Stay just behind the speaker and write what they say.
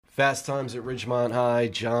Fast Times at Ridgemont High,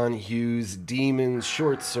 John Hughes, Demons,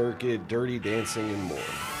 Short Circuit, Dirty Dancing, and more.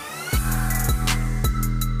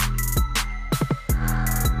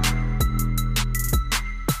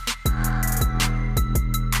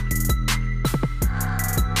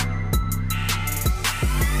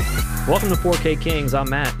 Welcome to 4K Kings. I'm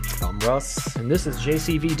Matt. I'm Russ. And this is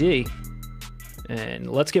JCVD.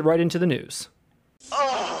 And let's get right into the news.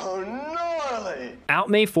 Oh, gnarly! Out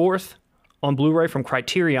May 4th on Blu-ray from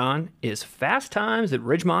Criterion is Fast Times at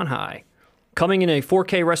Ridgemont High. Coming in a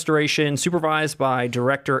 4K restoration supervised by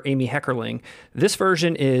director Amy Heckerling, this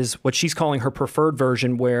version is what she's calling her preferred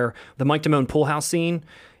version, where the Mike Damone pool house scene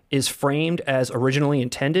is framed as originally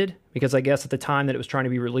intended, because I guess at the time that it was trying to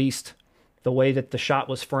be released, the way that the shot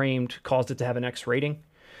was framed caused it to have an X rating.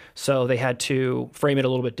 So they had to frame it a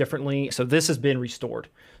little bit differently. So this has been restored.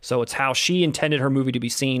 So it's how she intended her movie to be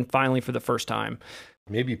seen finally for the first time.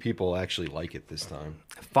 Maybe people actually like it this time.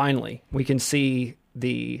 Finally, we can see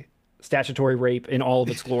the statutory rape in all of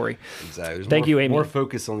its glory. Exactly. There's Thank you, Amy. More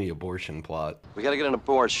focus on the abortion plot. We gotta get an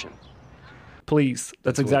abortion. Please.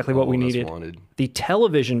 That's exactly what we all of us needed. wanted. The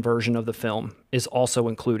television version of the film is also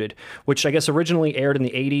included, which I guess originally aired in the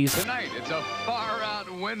 80s. Tonight, it's a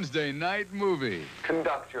far-out Wednesday night movie.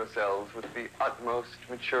 Conduct yourselves with the utmost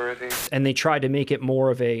maturity. And they tried to make it more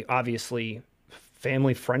of a, obviously,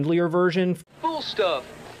 family-friendlier version. Fool stuff.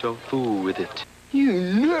 Don't fool with it.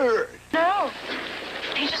 No,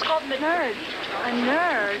 he just called him a nerd. A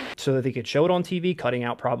nerd. So that they could show it on TV, cutting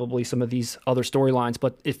out probably some of these other storylines.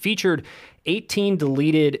 But it featured 18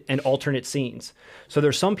 deleted and alternate scenes. So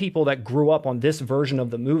there's some people that grew up on this version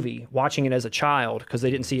of the movie, watching it as a child because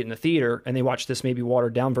they didn't see it in the theater, and they watched this maybe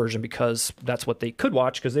watered down version because that's what they could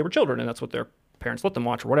watch because they were children and that's what their parents let them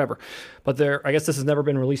watch or whatever. But I guess this has never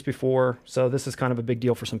been released before, so this is kind of a big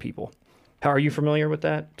deal for some people. How are you familiar with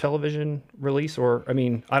that television release? Or, I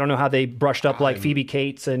mean, I don't know how they brushed up like Phoebe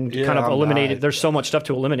Cates and kind of eliminated. There's so much stuff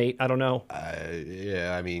to eliminate. I don't know.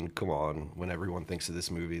 Yeah, I mean, come on. When everyone thinks of this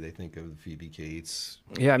movie, they think of Phoebe Cates.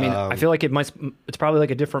 Yeah, I mean, I feel like it's probably like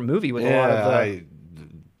a different movie with a lot of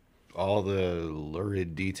all the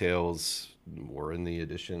lurid details were in the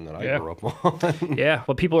edition that I grew up on. Yeah,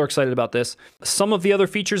 well, people are excited about this. Some of the other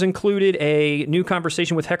features included a new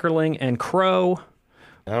conversation with Heckerling and Crowe.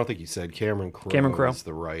 I don't think you said Cameron Crowe is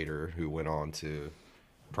the writer who went on to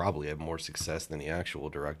probably have more success than the actual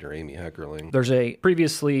director, Amy Heckerling. There's a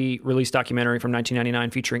previously released documentary from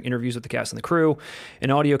 1999 featuring interviews with the cast and the crew,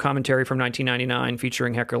 an audio commentary from 1999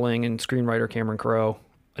 featuring Heckerling and screenwriter Cameron Crowe,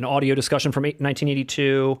 an audio discussion from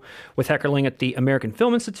 1982 with Heckerling at the American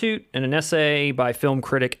Film Institute, and an essay by film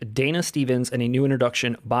critic Dana Stevens, and a new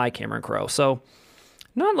introduction by Cameron Crowe. So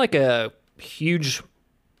not like a huge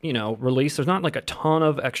release. There's not like a ton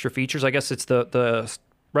of extra features. I guess it's the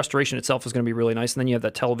restoration itself is going to be really nice. And then you have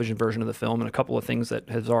that television version of the film and a couple of things that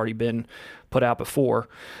has already been put out before.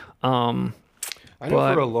 I know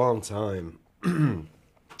for a long time,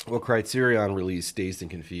 well, Criterion released Dazed and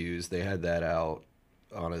Confused. They had that out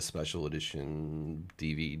on a special edition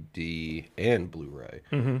DVD and Blu-ray.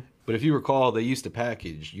 Mm-hmm. But if you recall, they used to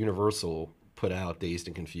package Universal put out Dazed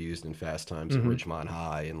and Confused and Fast Times at Ridgemont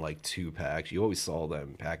High in like 2-packs. You always saw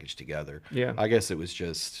them packaged together. Yeah. I guess it was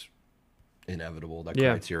just inevitable that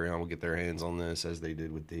Criterion would get their hands on this as they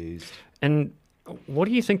did with Dazed. And what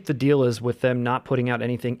do you think the deal is with them not putting out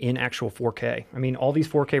anything in actual 4K? I mean, all these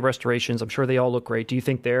 4K restorations, I'm sure they all look great. Do you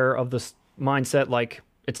think they're of this mindset like,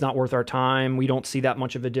 it's not worth our time, we don't see that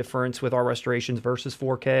much of a difference with our restorations versus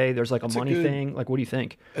 4K? There's like a money thing? Like, what do you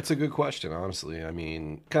think? It's a good question, honestly. I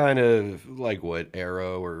mean, kind of like what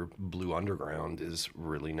Arrow or Blue Underground is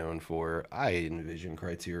really known for. I envision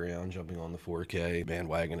Criterion jumping on the 4K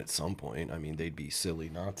bandwagon at some point. I mean, they'd be silly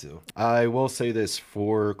not to. I will say this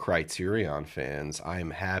for Criterion fans,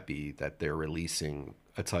 I'm happy that they're releasing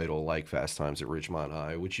a title like Fast Times at Ridgemont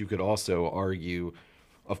High, which you could also argue,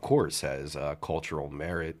 of course, has cultural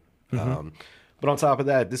merit. But on top of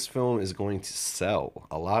that, this film is going to sell.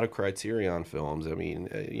 A lot of Criterion films, I mean,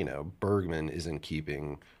 Bergman isn't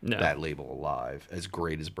keeping that label alive, as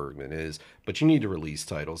great as Bergman is. But you need to release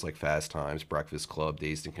titles like Fast Times, Breakfast Club,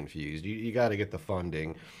 Dazed and Confused. You got to get the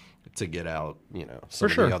funding to get out,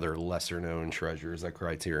 some of the other lesser-known treasures that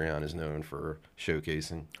Criterion is known for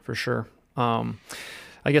showcasing. For sure. I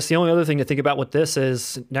guess the only other thing to think about with this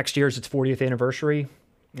is next year's its 40th anniversary.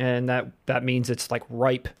 And that means it's like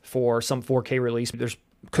ripe for some 4K release. There's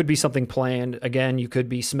could be something planned. Again, you could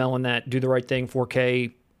be smelling that Do the Right Thing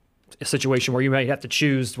 4K a situation where you might have to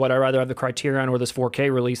choose, would I rather have the Criterion or this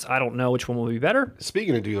 4K release? I don't know which one will be better.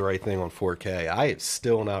 Speaking of do the right thing on 4K, I have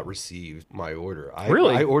still not received my order.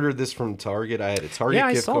 Really? I ordered this from Target. I had a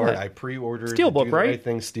Target gift saw card. that. I pre-ordered Steelbook, Do the right?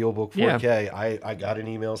 Thing Steelbook Yeah. 4K. I got an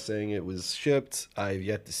email saying it was shipped. I've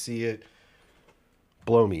yet to see it.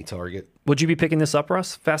 Blow me, Target. Would you be picking this up,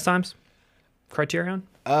 Russ? Fast Times? Criterion?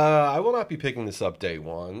 I will not be picking this up day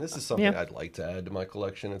one. This is something Yeah. I'd like to add to my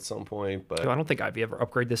collection at some point, but I don't think I'd ever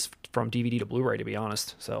upgrade this from DVD to Blu-ray, to be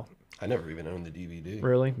honest. So, I never even owned the DVD.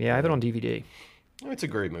 really? Yeah, I have it on DVD. It's a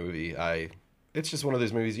great movie. It's just one of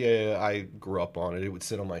those movies. Yeah, I grew up on it. It would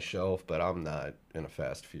sit on my shelf, but I'm not in a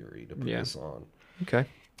fast fury to put this on. Okay.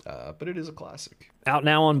 But it is a classic. Out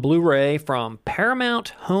now on Blu-ray from Paramount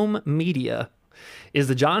Home Media is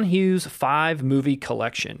the John Hughes 5-movie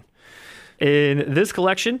collection. In this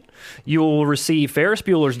collection, you will receive Ferris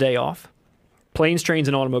Bueller's Day Off, Planes, Trains,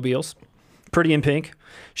 and Automobiles, Pretty in Pink,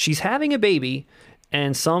 She's Having a Baby,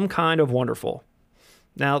 and Some Kind of Wonderful.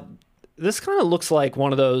 Now, this kind of looks like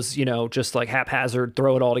one of those, just like haphazard,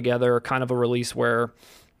 throw it all together kind of a release where,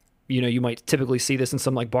 you might typically see this in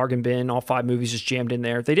some like bargain bin, all 5 movies just jammed in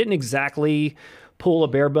there. They didn't exactly pull a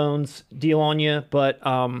bare bones deal on you, but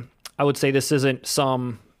I would say this isn't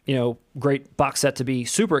some great box set to be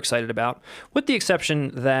super excited about, with the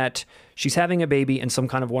exception that She's Having a Baby and Some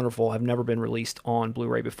Kind of Wonderful have never been released on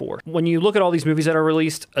Blu-ray before. When you look at all these movies that are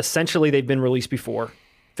released, essentially they've been released before.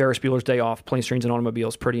 Ferris Bueller's Day Off, Planes, Trains, and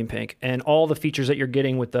Automobiles, Pretty in Pink. And all the features that you're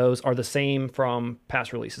getting with those are the same from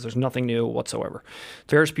past releases. There's nothing new whatsoever.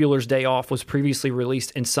 Ferris Bueller's Day Off was previously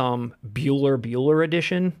released in some Bueller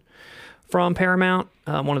edition from Paramount,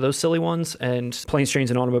 one of those silly ones. And Planes,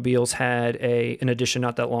 Trains, and Automobiles had an edition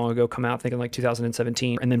not that long ago come out, I think in like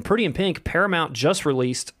 2017. And then Pretty in Pink, Paramount just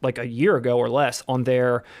released like a year ago or less on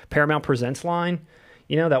their Paramount Presents line.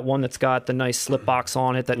 That one that's got the nice slip box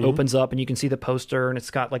on it that opens up and you can see the poster and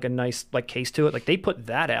it's got like a nice like case to it. Like they put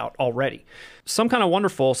that out already. Some Kind of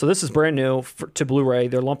Wonderful. So this is brand new to Blu-ray.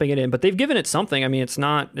 They're lumping it in, but they've given it something. I mean, it's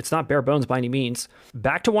not bare bones by any means.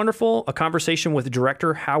 Back to Wonderful, a conversation with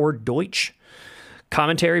director Howard Deutsch.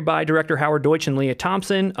 Commentary by director Howard Deutsch and Leah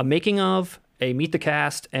Thompson. A making of, a Meet the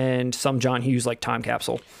Cast, and some John Hughes like time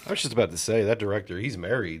capsule. I was just about to say, that director, he's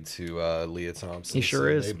married to Leah Thompson. He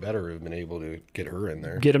sure is. They better have been able to get her in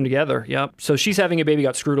there. Get them together, yep. So She's Having a Baby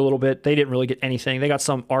got screwed a little bit. They didn't really get anything. They got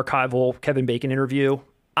some archival Kevin Bacon interview.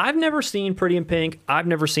 I've never seen Pretty in Pink. I've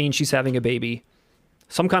never seen She's Having a Baby.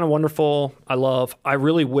 Some Kind of Wonderful, I love. I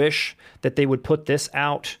really wish that they would put this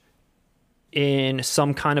out in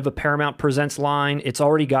some kind of a Paramount Presents line. It's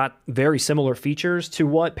already got very similar features to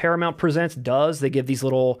what Paramount Presents does. They give these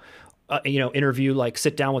little, interview, like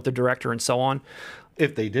sit down with the director and so on.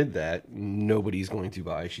 If they did that, nobody's going to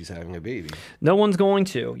buy She's Having a Baby. No one's going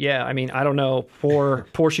to. Yeah, I mean, I don't know.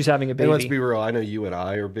 Poor She's Having a Baby. And let's be real, I know you and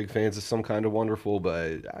I are big fans of Some Kind of Wonderful,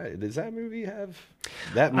 but does that movie have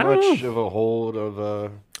that much of a hold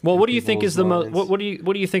of well, what do you think is the most? minds? What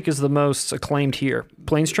do you think is the most acclaimed here?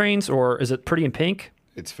 Planes, Trains, or is it Pretty in Pink?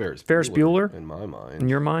 It's Ferris Bueller? in my mind. In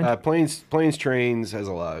your mind? Planes, Trains has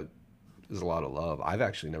a lot. There's a lot of love. I've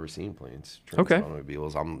actually never seen Planes, Trains, Okay. and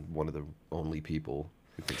Automobiles. I'm one of the only people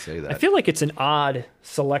who can say that. I feel like it's an odd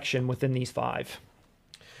selection within these 5.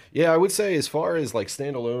 Yeah, I would say as far as like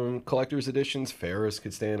standalone collector's editions, Ferris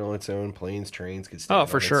could stand on its own. Planes, Trains could stand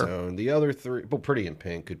for on sure. its own. The other 3, well, Pretty in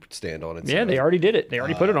Pink could stand on its own. Yeah, they already did it. They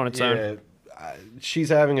already put it on its own. She's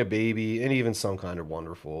Having a Baby, and even Some Kind of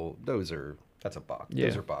Wonderful. That's a box. Yeah.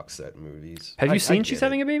 Those are box set movies. Have you seen get She's it.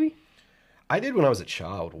 Having a Baby? I did when I was a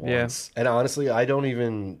child Yeah. once, and honestly, I don't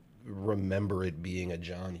even remember it being a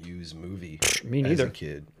John Hughes movie. Me as neither. a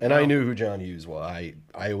kid, and I knew who John Hughes was.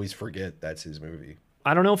 I always forget that's his movie.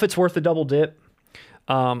 I don't know if it's worth the double dip.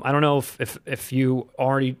 I don't know if you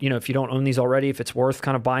already, if you don't own these already, if it's worth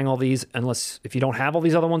kind of buying all these, if you don't have all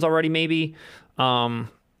these other ones already, maybe. I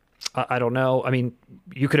don't know. I mean,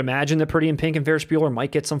 you could imagine that Pretty in Pink and Ferris Bueller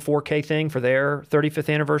might get some 4K thing for their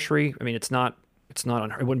 35th anniversary. I mean, it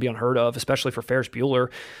wouldn't be unheard of, especially for Ferris Bueller.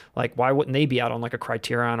 Like, why wouldn't they be out on like a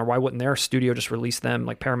Criterion, or why wouldn't their studio just release them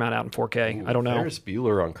like Paramount out in 4K? I don't know. Ferris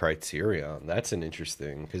Bueller on Criterion. That's an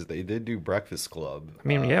interesting, because they did do Breakfast Club. I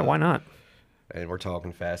mean, yeah, why not? And we're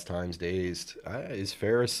talking Fast Times Dazed. Is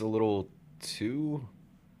Ferris a little too?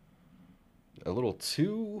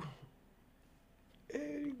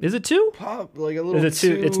 Is it too? Pop, like a little. Is it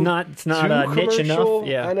too? It's not too niche commercial? enough.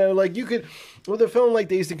 Yeah, I know. Like you could, with a film like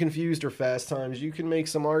Dazed and Confused or Fast Times, you can make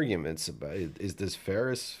some arguments about does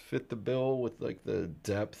Ferris fit the bill with like the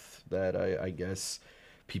depth that I guess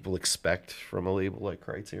people expect from a label like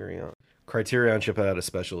Criterion. Criterion should put out a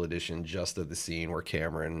special edition just of the scene where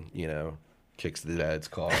Cameron kicks the dad's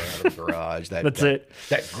car out of the garage. That's it.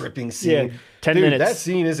 That gripping scene. Yeah, 10 Dude, minutes. that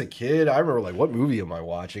scene as a kid, I remember like, what movie am I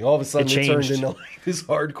watching? All of a sudden it turned changed. into like this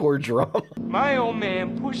hardcore drama. My old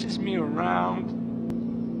man pushes me around.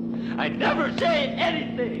 I never say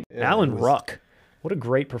anything. Yeah, Alan it was- Ruck. What a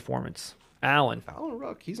great performance. Alan. Alan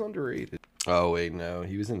Ruck, he's underrated. Oh, wait, no.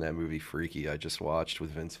 He was in that movie Freaky I just watched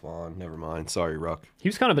with Vince Vaughn. Never mind. Sorry, Ruck. He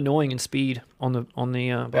was kind of annoying in Speed on the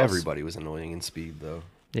bus. Everybody was annoying in Speed, though.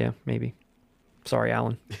 Yeah, maybe. Sorry,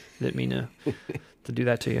 Alan. Didn't mean to do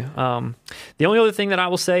that to you. The only other thing that I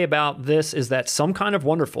will say about this is that Some Kind of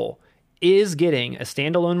Wonderful is getting a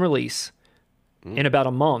standalone release in about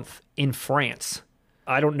a month in France.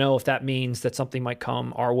 I don't know if that means that something might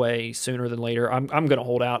come our way sooner than later. I'm going to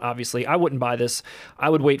hold out, obviously. I wouldn't buy this. I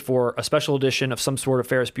would wait for a special edition of some sort of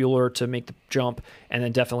Ferris Bueller to make the jump, and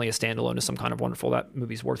then definitely a standalone of Some Kind of Wonderful. That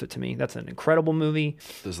movie's worth it to me. That's an incredible movie.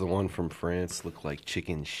 Does the one from France look like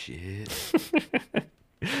chicken shit?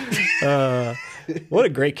 What a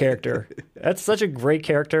great character. That's such a great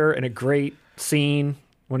character and a great scene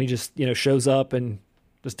when he just, shows up and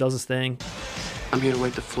just does his thing. I'm here to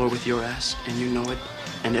wipe the floor with your ass, and you know it,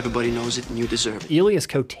 and everybody knows it, and you deserve it. Elias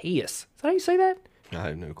Koteas. Is that how you say that? I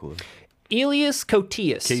have no clue. Elias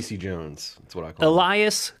Koteas. Casey Jones. That's what I call him.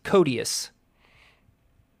 Elias Koteas.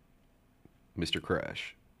 Mr.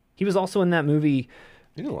 Crash. He was also in that movie.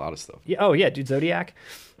 He did a lot of stuff. Yeah, oh yeah, dude, Zodiac.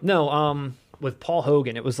 No, with Paul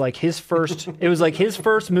Hogan. It was like his first. It was like his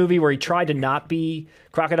first movie where he tried to not be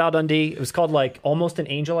Crocodile Dundee. It was called like Almost an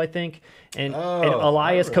Angel, I think. And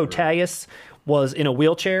Elias Koteas was in a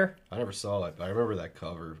wheelchair. I never saw it, but I remember that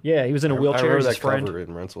cover. Yeah, he was in a I wheelchair remember as that his friend. cover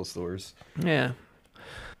in rental stores. Yeah,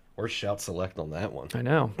 Or Shout Select on that one. I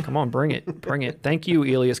know. Come on, bring it, bring it. Thank you,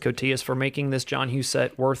 Elias Koteas, for making this John Hughes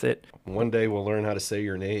set worth it. One day we'll learn how to say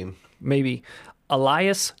your name. Maybe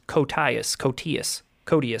Elias Koteas,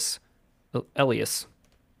 Elias.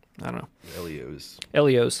 I don't know.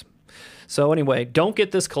 Elios. So anyway, don't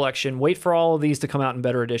get this collection. Wait for all of these to come out in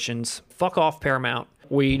better editions. Fuck off, Paramount.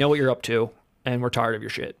 We know what you're up to, and we're tired of your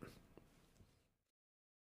shit.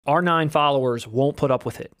 Our 9 followers won't put up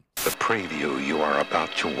with it. The preview you are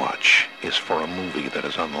about to watch is for a movie that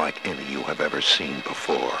is unlike any you have ever seen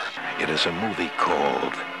before. It is a movie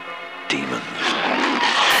called Demons.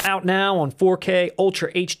 Out now on 4K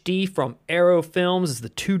Ultra HD from Arrow Films is the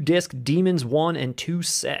 2-disc Demons 1 and 2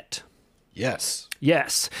 set. Yes.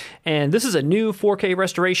 Yes, and this is a new 4K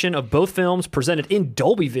restoration of both films presented in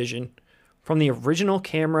Dolby Vision from the original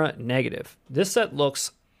camera negative. This set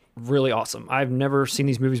looks really awesome. I've never seen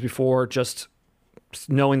these movies before, just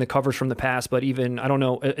knowing the covers from the past, but even, I don't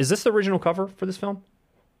know, is this the original cover for this film?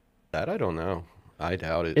 That I don't know. I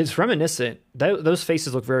doubt it. It's reminiscent. Those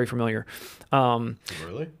faces look very familiar.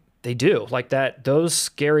 Really? They do. Like that, those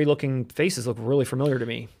scary looking faces look really familiar to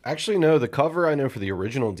me. Actually, no. The cover I know for the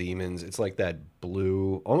original Demons, it's like that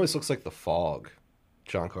blue, almost looks like The Fog.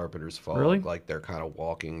 John Carpenter's Fog. Really? Like they're kind of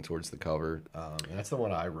walking towards the cover. And that's the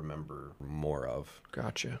one I remember more of.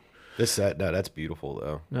 Gotcha. This set, no, that's beautiful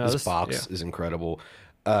though. No, this this- box yeah. is incredible.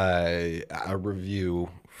 A review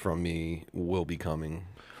from me will be coming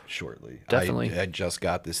shortly. Definitely. I just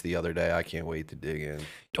got this the other day. I can't wait to dig in.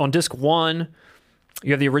 On disc 1,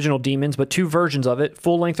 you have the original Demons, but 2 versions of it.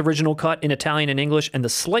 Full-length original cut in Italian and English, and the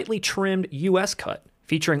slightly trimmed U.S. cut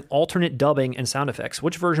featuring alternate dubbing and sound effects.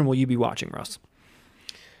 Which version will you be watching, Russ?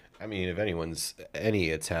 I mean, if any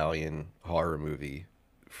Italian horror movie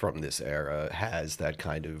from this era has that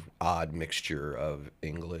kind of odd mixture of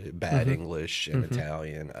bad English and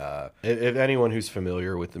Italian. If anyone who's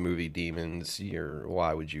familiar with the movie Demons,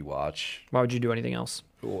 why would you watch? Why would you do anything else?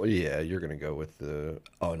 Well, yeah, you're going to go with the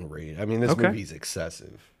unrated. I mean, this Okay. movie's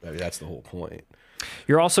excessive. I mean, that's the whole point.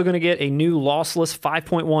 You're also going to get a new lossless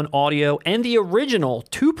 5.1 audio and the original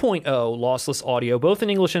 2.0 lossless audio, both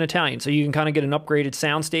in English and Italian. So you can kind of get an upgraded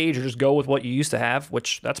soundstage or just go with what you used to have,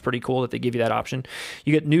 which that's pretty cool that they give you that option.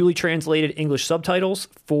 You get newly translated English subtitles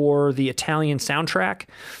for the Italian soundtrack.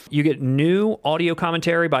 You get new audio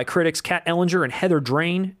commentary by critics Kat Ellinger and Heather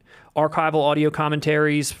Drain. Archival audio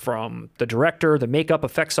commentaries from the director, the makeup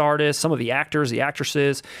effects artist, some of the actors, the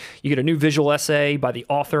actresses. You get a new visual essay by the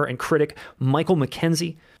author and critic Michael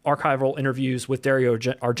McKenzie. Archival interviews with Dario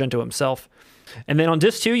Argento himself. And then on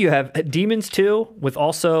disc 2, you have Demons 2 with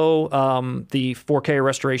also the 4K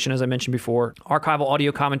restoration, as I mentioned before. Archival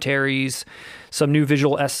audio commentaries, some new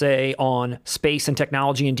visual essay on space and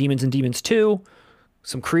technology in Demons and Demons 2.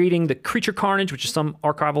 Some creating the creature carnage, which is some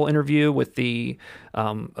archival interview with the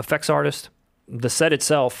effects artist. The set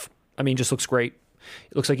itself, I mean, just looks great.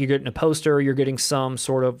 It looks like you're getting a poster. You're getting some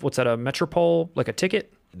sort of, what's that, a Metropole, like a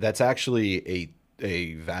ticket? That's actually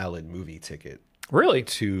a valid movie ticket. Really?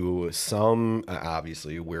 To some,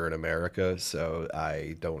 obviously, we're in America, so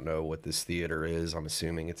I don't know what this theater is. I'm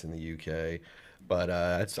assuming it's in the UK. But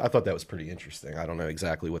I thought that was pretty interesting. I don't know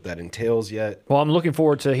exactly what that entails yet. Well, I'm looking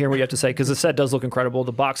forward to hearing what you have to say because the set does look incredible.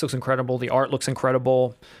 The box looks incredible. The art looks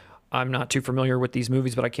incredible. I'm not too familiar with these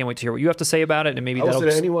movies, but I can't wait to hear what you have to say about it, and maybe that'll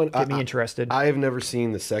get me interested. I have never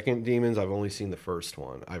seen the second Demons. I've only seen the first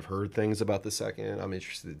one. I've heard things about the second. I'm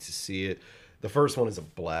interested to see it. The first one is a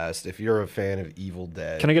blast. If you're a fan of Evil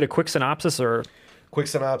Dead. Can I get a quick synopsis or? Quick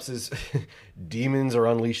synopsis. Demons are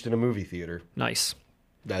unleashed in a movie theater. Nice.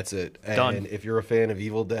 That's it. And Done. if you're a fan of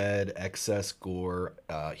Evil Dead, excess gore,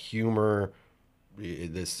 humor,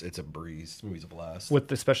 it's a breeze. This movie's a blast.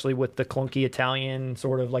 Especially with the clunky Italian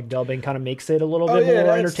sort of like dubbing, kind of makes it a little bit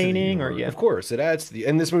more entertaining. Or of course, it adds to the.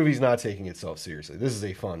 And this movie's not taking itself seriously. This is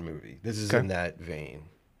a fun movie. This is in that vein,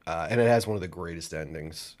 and it has one of the greatest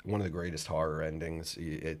endings, one of the greatest horror endings.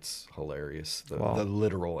 It's hilarious. The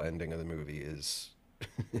literal ending of the movie is.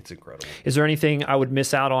 It's incredible. Is there anything I would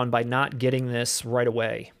miss out on by not getting this right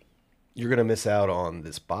away? You're going to miss out on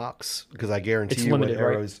this box because I guarantee it's you limited, what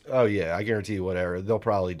Arrow's... Right? Oh, yeah. I guarantee you whatever. They'll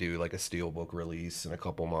probably do like a Steelbook release in a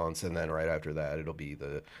couple months, and then right after that, it'll be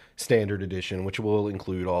the standard edition, which will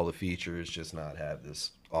include all the features, just not have this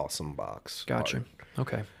awesome box. Gotcha. art.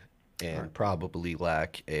 Okay. And probably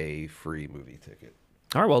lack a free movie ticket.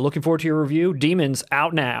 All right. Well, looking forward to your review. Demons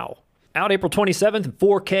out now. Out April 27th in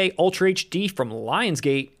 4K Ultra HD from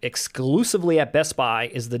Lionsgate, exclusively at Best Buy,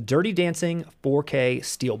 is the Dirty Dancing 4K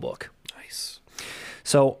Steelbook. Nice.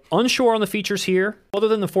 So, unsure on the features here. Other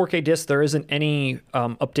than the 4K disc, there isn't any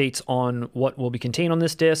updates on what will be contained on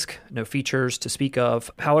this disc. No features to speak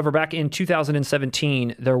of. However, back in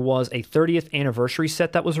 2017, there was a 30th anniversary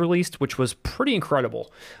set that was released, which was pretty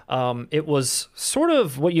incredible. It was sort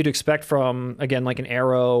of what you'd expect from, again, like an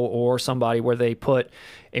Arrow or somebody where they put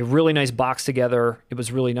a really nice box together. It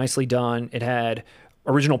was really nicely done. It had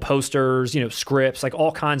original posters, scripts, like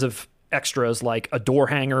all kinds of extras, like a door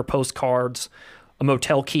hanger, postcards, a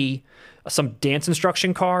motel key, some dance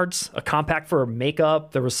instruction cards, a compact for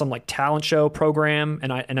makeup. There was some like talent show program,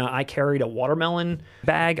 and I carried a watermelon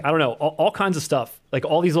bag. I don't know, all kinds of stuff. Like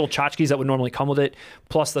all these little tchotchkes that would normally come with it,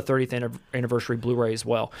 plus the 30th anniversary Blu-ray as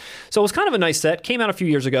well. So it was kind of a nice set. Came out a few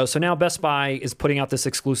years ago. So now Best Buy is putting out this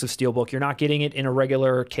exclusive Steelbook. You're not getting it in a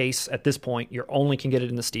regular case at this point. You only can get it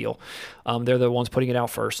in the Steel. They're the ones putting it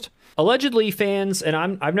out first. Allegedly, fans, and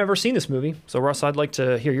I've never seen this movie, so Russ, I'd like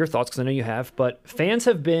to hear your thoughts because I know you have, but fans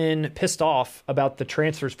have been pissed off about the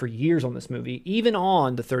transfers for years on this movie, even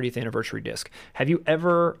on the 30th anniversary disc. have you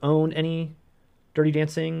ever owned any Dirty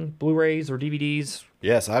Dancing Blu-rays or DVDs?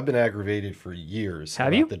 Yes, I've been aggravated for years.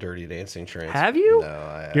 Have you? The Dirty Dancing transfer. Have you? No,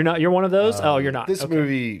 I haven't. You're not. You're one of those. You're not. This Okay.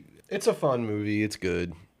 movie, it's a fun movie. It's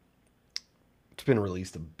good. It's been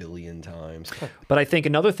released 1 billion times. But I think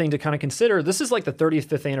another thing to kind of consider, this is like the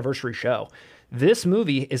 35th anniversary show. This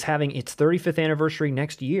movie is having its 35th anniversary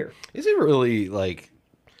next year. Is it really like,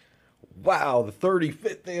 wow, the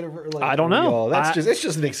 35th anniversary? Like, I don't know. It's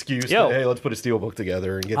just an excuse. Yo. Hey, let's put a Steelbook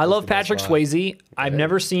together and get. I this love the best Patrick spot. Swayze. I've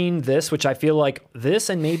never seen this, which I feel like this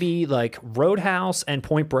and maybe like Roadhouse and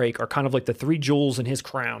Point Break are kind of like the three jewels in his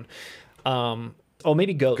crown.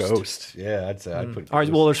 Maybe Ghost. Ghost. Yeah, I'd say I'd put. All right,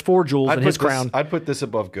 Ghost. well, there's 4 jewels in his crown. I'd put this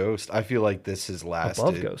above Ghost. I feel like this has lasted.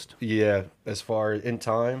 Above Ghost? Yeah, as far in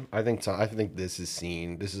time, I think this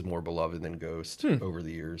is more beloved than Ghost over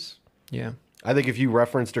the years. Yeah. I think if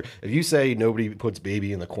you say nobody puts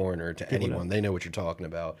Baby in the Corner to anyone, they know what you're talking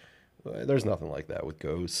about. There's nothing like that with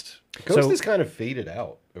Ghost. Ghost has kind of faded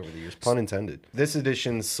out over the years, pun intended. This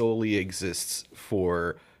edition solely exists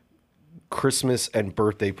for Christmas and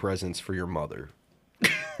birthday presents for your mother.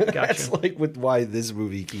 Gotcha. That's like why this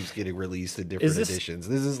movie keeps getting released in different editions.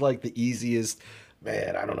 This is like the easiest.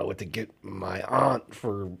 Man, I don't know what to get my aunt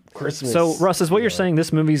for Christmas. So, Russ, is what you're saying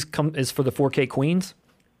this movie's is for the 4K queens?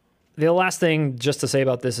 The last thing just to say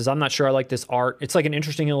about this is I'm not sure I like this art. It's like an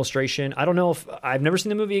interesting illustration. I don't know if I've never seen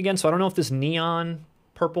the movie again, so I don't know if this neon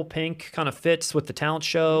purple pink kind of fits with the talent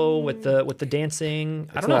show, with the dancing.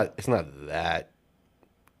 I don't know. It's not that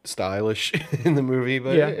stylish in the movie,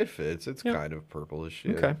 but it fits. It's kind of purplish.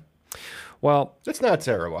 Yeah. Okay. Well, it's not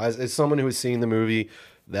terrible. As someone who has seen the movie,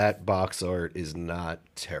 that box art is not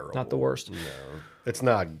terrible. Not the worst. No, it's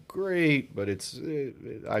not great, but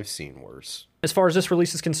I've seen worse. As far as this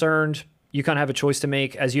release is concerned, you kind of have a choice to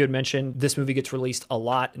make. As you had mentioned, this movie gets released a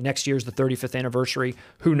lot. Next year's the 35th anniversary.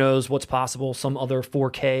 Who knows what's possible? Some other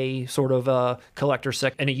 4K sort of collector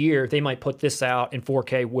set. In a year, they might put this out in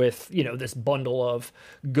 4K with, this bundle of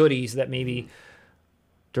goodies that maybe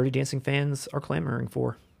Dirty Dancing fans are clamoring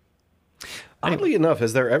for. Oddly enough,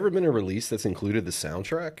 has there ever been a release that's included the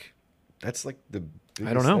soundtrack That's like the I don't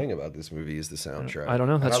biggest know. thing about this movie is the soundtrack. I don't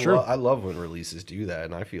know. And That's true. I love when releases do that,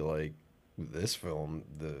 and I feel like this film,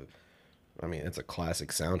 it's a classic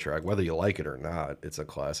soundtrack. Whether you like it or not, it's a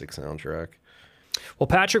classic soundtrack. Well,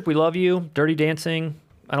 Patrick, we love you. Dirty Dancing.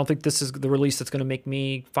 I don't think this is the release that's going to make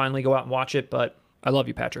me finally go out and watch it, but I love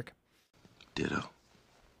you, Patrick. Ditto.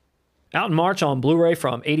 Out in March on Blu-ray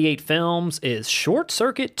from 88 Films is Short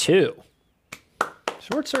Circuit 2.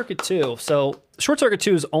 Short Circuit 2. So Short Circuit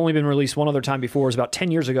 2 has only been released one other time before. It was about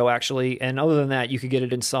 10 years ago, actually. And other than that, you could get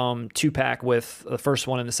it in some 2-pack with the first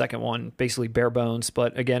one and the second one, basically bare bones.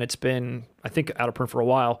 But again, it's been, I think, out of print for a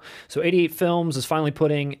while. So 88 Films is finally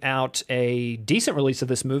putting out a decent release of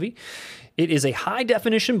this movie. It is a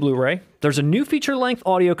high-definition Blu-ray. There's a new feature-length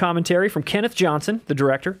audio commentary from Kenneth Johnson, the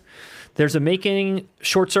director. There's a making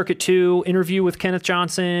Short Circuit 2 interview with Kenneth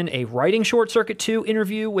Johnson, a writing Short Circuit 2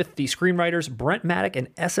 interview with the screenwriters Brent Maddock and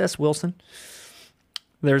S.S. Wilson.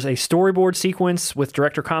 There's a storyboard sequence with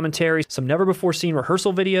director commentary, some never-before-seen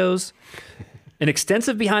rehearsal videos, an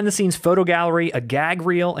extensive behind-the-scenes photo gallery, a gag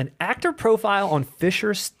reel, an actor profile on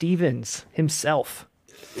Fisher Stevens himself.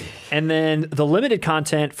 And then the limited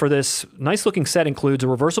content for this nice-looking set includes a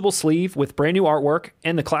reversible sleeve with brand new artwork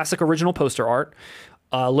and the classic original poster art,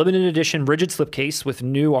 a limited edition rigid slipcase with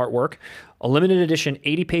new artwork, a limited edition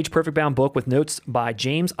 80-page perfect bound book with notes by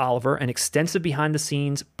James Oliver and extensive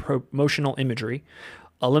behind-the-scenes promotional imagery,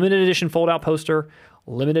 a limited edition fold-out poster,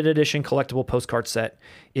 limited edition collectible postcard set.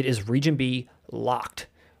 It is Region B locked.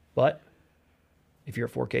 But if you're a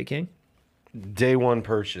 4K king, Day one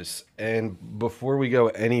purchase. And before we go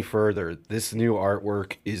any further, this new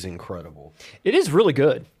artwork is incredible. it is really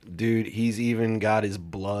good. Dude, he's even got his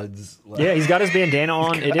bloods. Yeah, he's got his bandana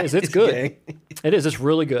on. It is. It's good. It is. It's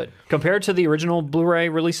really good. Compared to the original Blu-ray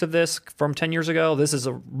release of this from 10 years ago, this is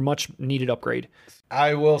a much needed upgrade.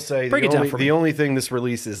 I will say Break it down for me. the only thing this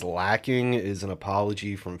release is lacking is an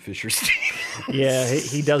apology from Fisher Stevens. Yeah,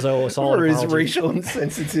 he does owe us all for an his apology. racial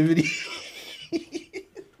insensitivity.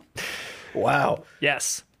 Wow.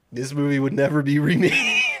 Yes. This movie would never be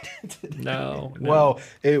remade. No. Well,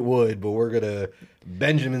 it would, but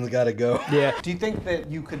Benjamin's got to go. Yeah. Do you think that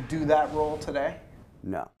you could do that role today?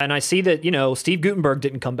 No. And I see that, Steve Guttenberg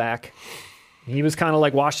didn't come back. He was kind of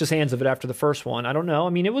like washed his hands of it after the first one. I don't know. I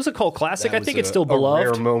mean, it was a cult classic. I think it's still beloved.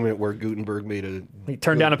 A rare moment where Gutenberg made he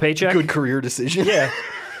turned down a paycheck. Good career decision. Yeah.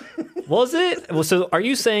 Was it? Well, so are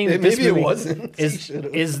you saying that this maybe movie it wasn't?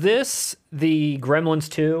 Is this the Gremlins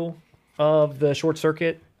 2 of the Short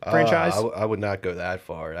Circuit franchise? I would not go that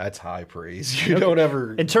far. That's high praise. You don't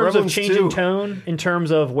ever. In terms of Gremlins changing 2, tone, in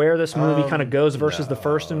terms of where this movie kind of goes versus the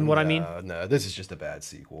first and what I mean? No, this is just a bad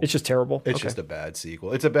sequel. It's just terrible. It's just a bad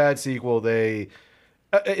sequel. It's a bad sequel.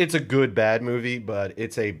 It's a good bad movie, but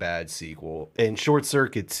it's a bad sequel. And Short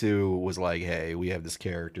Circuit 2 was like, hey, we have this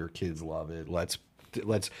character, kids love it.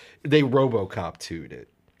 They RoboCop 2'd it.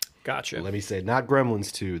 Gotcha. Let me say, not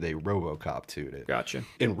Gremlins 2, they RoboCop 2'd it. Gotcha.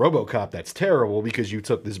 In RoboCop, that's terrible because you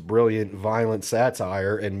took this brilliant, violent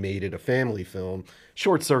satire and made it a family film.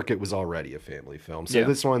 Short Circuit was already a family film. So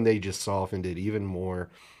this one, they just softened it even more,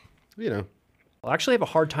 I actually have a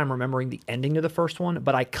hard time remembering the ending to the first one,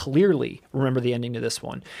 but I clearly remember the ending to this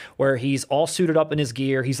one, where he's all suited up in his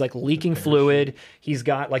gear. He's like leaking fluid. He's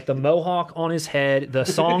got like the mohawk on his head. The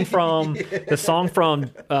song from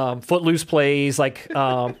Footloose plays like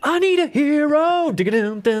I need a hero.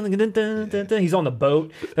 He's on the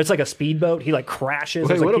boat. It's like a speedboat. He like crashes.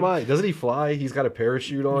 Wait, There's, what like, Doesn't he fly? He's got a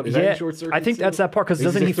parachute on. Is that in Short Circuit? I think that's that part because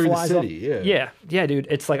doesn't he through fly the city? Yeah, dude.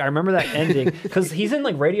 It's like I remember that ending because he's in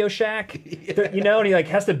like Radio Shack. And he like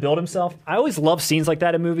has to build himself. I always love scenes like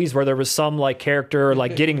that in movies where there was some like character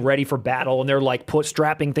like getting ready for battle and they're like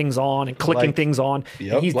strapping things on and clicking things on.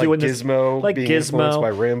 Yep, and he's like doing Gizmo, this like being Gizmo influenced by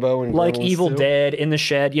Rambo and like Gremlins Evil 2. Dead in the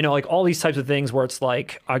shed. Like all these types of things where it's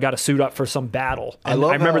like I got to suit up for some battle. And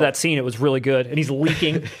I remember how- that scene. It was really good. And he's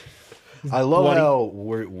leaking. I love bloody. how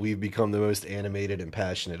we've become the most animated and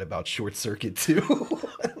passionate about Short Circuit 2.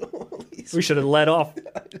 We should have let off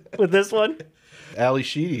with this one. Ali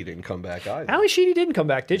Sheedy didn't come back either. Ali Sheedy didn't come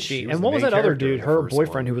back, did she? was And the what was main that other character in dude? the Her first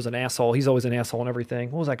boyfriend one. who was an asshole. He's always an asshole and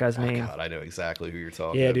everything. What was that guy's name? God, I know exactly who you're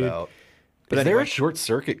talking Yeah, dude. about. But Is there anyway. a Short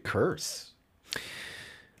Circuit curse?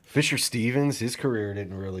 Fisher Stevens, his career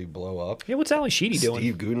didn't really blow up. Yeah, what's Ali Sheedy doing?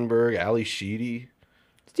 Steve Guttenberg, Ali Sheedy.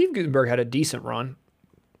 Steve Guttenberg had a decent run.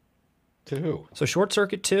 To who? So Short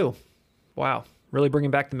Circuit 2. Wow. Really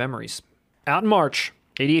bringing back the memories. Out in March.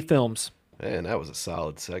 88 Films. Man, that was a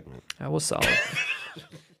solid segment. That was solid.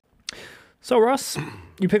 So, Russ,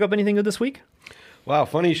 you pick up anything good this week? Wow,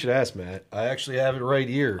 funny you should ask, Matt. I actually have it right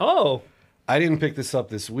here. Oh. I didn't pick this up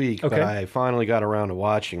this week, but Okay. I finally got around to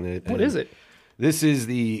watching it. What is it? This is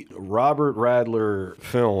the Robert Radler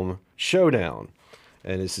film Showdown.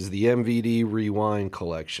 And this is the MVD Rewind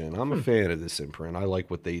collection. I'm a fan of this imprint. I like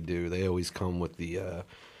what they do. They always come with the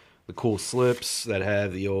cool slips that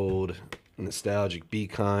have the old nostalgic Be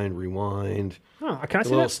Kind, Rewind. Oh, can I see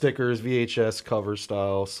little that? stickers, VHS cover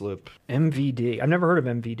style slip. MVD. I've never heard of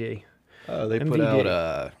MVD. They put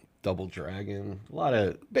out Double Dragon.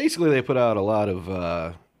 They put out a lot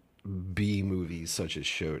of B movies such as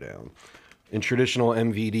Showdown. In traditional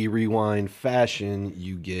MVD Rewind fashion,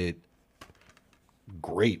 you get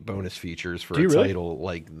great bonus features for a title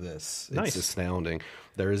like this. Nice. It's astounding.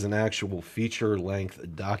 There is an actual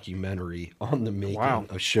feature-length documentary on the making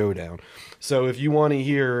of Showdown. So if you want to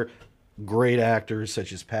hear great actors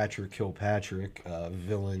such as Patrick Kilpatrick,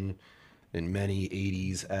 villain in many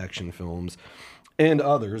 80s action films, and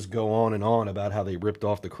others go on and on about how they ripped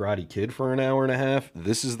off the Karate Kid for an hour and a half,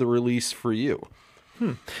 this is the release for you.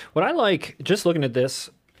 What I like, just looking at this,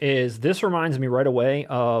 is this reminds me right away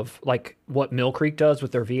of like what Mill Creek does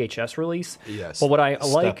with their VHS release. Yes. But what I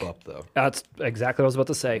like, Step up, though. That's exactly what I was about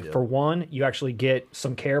to say. For one, you actually get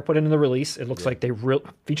some care put into the release. It looks like they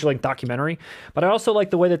feature-length documentary. But I also like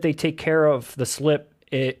the way that they take care of the slip.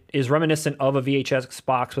 It is reminiscent of a VHS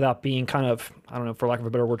box without being kind of, I don't know, for lack of a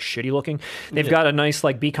better word, shitty looking. They've got a nice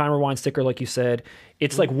like Be Kind Rewind sticker, like you said.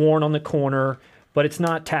 It's like worn on the corner, but it's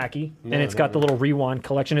not tacky, and it's got the little Rewind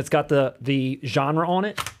collection. It's got the genre on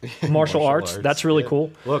it, martial arts. That's really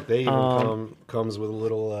cool. Look, they even comes with a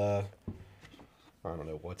little. I don't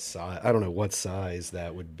know what size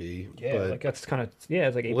that would be. Yeah, but like that's kind of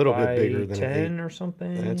it's like 8 a little by bit bigger than 10 or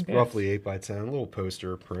something. It's roughly 8 by 10, a little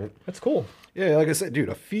poster print. That's cool. Yeah, like I said, dude,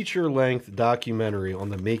 a feature-length documentary on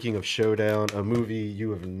the making of Showdown, a movie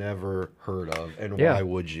you have never heard of, and why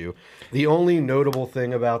would you? The only notable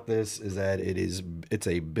thing about this is that it's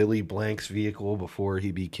a Billy Blanks vehicle before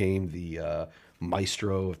he became the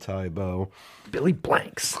maestro of Tai Bo. Billy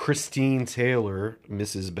Blanks. Christine Taylor,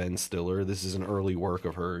 Mrs. Ben Stiller. This is an early work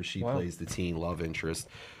of hers. She plays the teen love interest.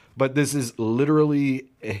 But this is literally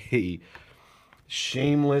a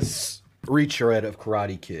shameless retread of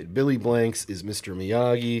Karate Kid. Billy Blanks is Mr.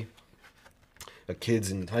 Miyagi. A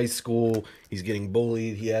kid's in high school. He's getting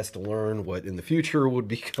bullied. He has to learn what in the future would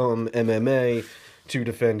become MMA to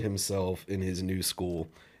defend himself in his new school.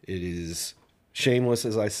 It is shameless,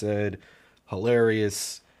 as I said,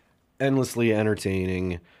 hilarious, endlessly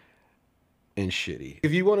entertaining, and shitty.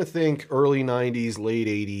 If you want to think early 90s, late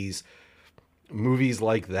 80s, movies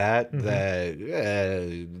like that,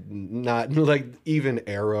 not like even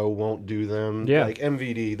Arrow won't do them. Yeah. Like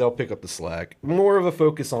MVD, they'll pick up the slack. More of a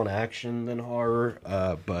focus on action than horror.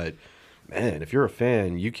 But man, if you're a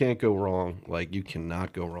fan, you can't go wrong. Like, you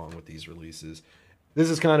cannot go wrong with these releases. This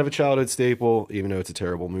is kind of a childhood staple, even though it's a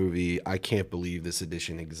terrible movie. I can't believe this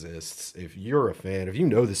edition exists. If you're a fan, if you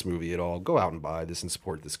know this movie at all, go out and buy this and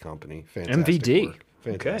support this company. Fantastic MVD. work.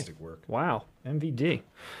 Fantastic work. Wow, MVD.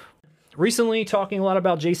 Recently, talking a lot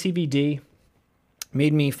about JCVD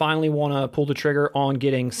made me finally want to pull the trigger on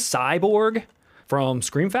getting Cyborg from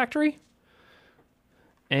Scream Factory.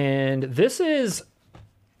 And this is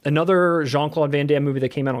another Jean-Claude Van Damme movie that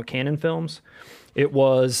came out on Canon Films. It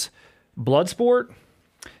was Bloodsport.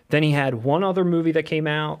 Then he had one other movie that came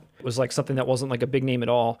out. It was like something that wasn't like a big name at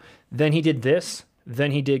all. Then he did this.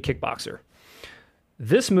 Then he did Kickboxer.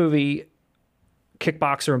 This movie,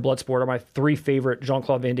 Kickboxer and Bloodsport, are my three favorite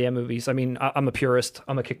Jean-Claude Van Damme movies. I mean, I'm a purist.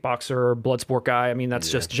 I'm a Kickboxer, Bloodsport guy. I mean,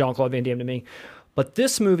 that's just Jean-Claude Van Damme to me. But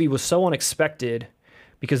this movie was so unexpected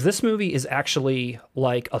because this movie is actually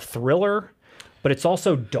like a thriller, but it's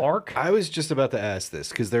also dark. I was just about to ask this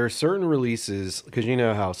because there are certain releases, because you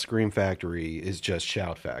know how Scream Factory is just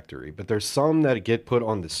Shout Factory, but there's some that get put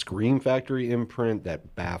on the Scream Factory imprint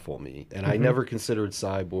that baffle me. And I never considered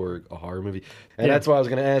Cyborg a horror movie. And that's why I was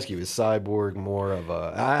going to ask you, is Cyborg more of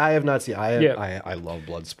a... I have not seen... I love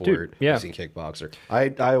Bloodsport. Dude, yeah. I've seen Kickboxer. I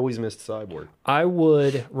always missed Cyborg. I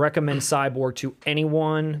would recommend Cyborg to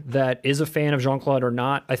anyone that is a fan of Jean-Claude or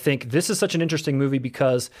not. I think this is such an interesting movie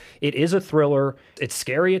because it is a thriller. It's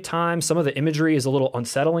scary at times. Some of the imagery is a little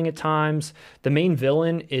unsettling at times. The main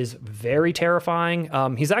villain is very terrifying.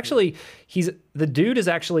 The dude is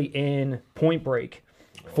actually in Point Break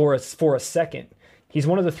for a second. He's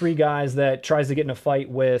one of the three guys that tries to get in a fight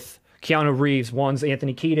with Keanu Reeves, one's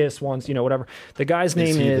Anthony Kiedis, one's, whatever. The guy's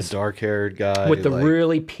name is the dark-haired guy with the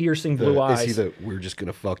really piercing blue eyes. Is he the "we're just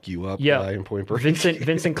gonna fuck you up" guy in Point Break?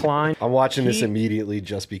 Vincent Klein. I'm watching this immediately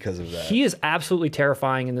just because of that. He is absolutely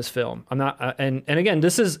terrifying in this film. I'm not, and again,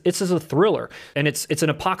 this is a thriller, and it's an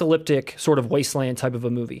apocalyptic sort of wasteland type of a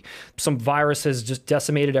movie. Some virus has just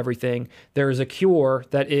decimated everything. There is a cure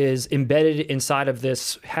that is embedded inside of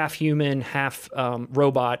this half human, half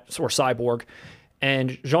robot or cyborg.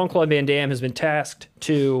 And Jean-Claude Van Damme has been tasked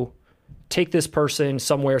to take this person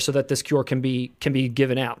somewhere so that this cure can be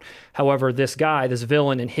given out. However, this guy, this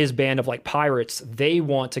villain, and his band of like pirates, they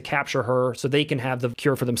want to capture her so they can have the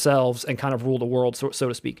cure for themselves and kind of rule the world, so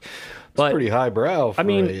to speak. But it's pretty highbrow. I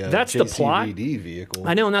mean, that's the plot. Vehicle.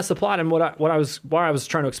 I know, and that's the plot. And why I was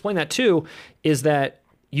trying to explain that too is that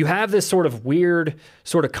you have this sort of weird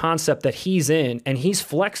sort of concept that he's in, and he's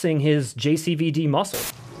flexing his JCVD muscle.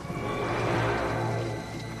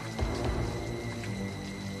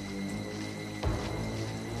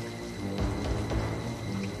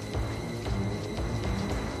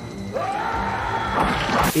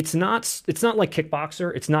 It's not like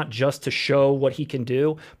Kickboxer. It's not just to show what he can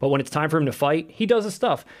do, but when it's time for him to fight, he does his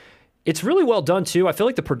stuff. It's really well done too. I feel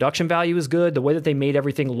like the production value is good. The way that they made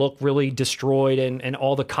everything look really destroyed and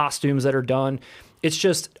all the costumes that are done. It's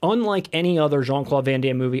just unlike any other Jean-Claude Van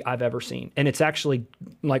Damme movie I've ever seen. And it's actually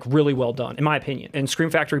like really well done, in my opinion. And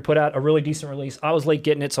Scream Factory put out a really decent release. I was late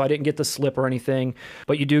getting it, so I didn't get the slip or anything.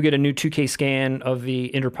 But you do get a new 2K scan of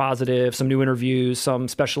the interpositive, some new interviews, some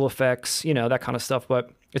special effects, that kind of stuff.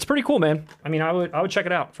 But it's pretty cool, man. I mean, I would check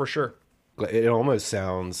it out for sure. It almost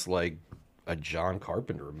sounds like a John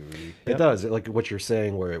Carpenter movie. It does. Like what you're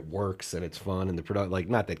saying, where it works and it's fun, and the product, like,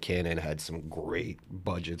 not that Canon had some great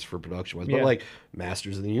budgets for production ones, but like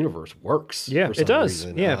Masters of the Universe works. Yeah, for some it does.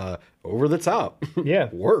 reason. Yeah, Over the Top. Yeah,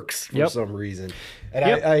 works for some reason. And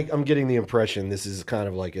I'm getting the impression this is kind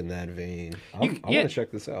of like in that vein. I want to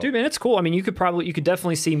check this out, dude. Man, it's cool. I mean, you could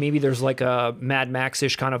definitely see maybe there's like a Mad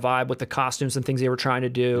Max-ish kind of vibe with the costumes and things they were trying to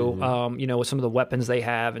do. With some of the weapons they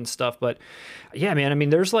have and stuff. But yeah, man. I mean,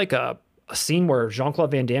 there's like a scene where Jean-Claude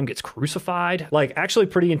Van Damme gets crucified, like actually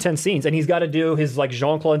pretty intense scenes, and he's got to do his like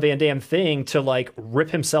Jean-Claude Van Damme thing to like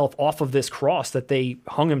rip himself off of this cross that they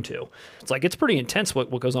hung him to. It's pretty intense what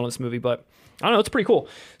goes on in this movie, but I don't know, it's pretty cool.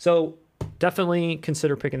 So definitely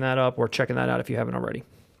consider picking that up or checking that out if you haven't already.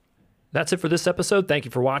 That's it for this episode. Thank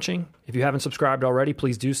you for watching. If you haven't subscribed already,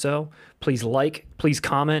 please do so. Please like, please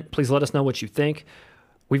comment, please let us know what you think.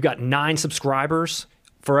 We've got 9 subscribers.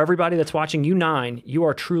 For everybody that's watching, you 9, you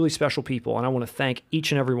are truly special people, and I want to thank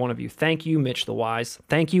each and every one of you. Thank you, Mitch the Wise.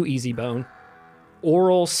 Thank you, Easy Bone.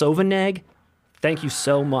 Oral Sovaneg, thank you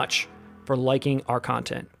so much for liking our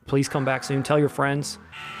content. Please come back soon. Tell your friends.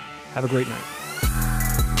 Have a great night.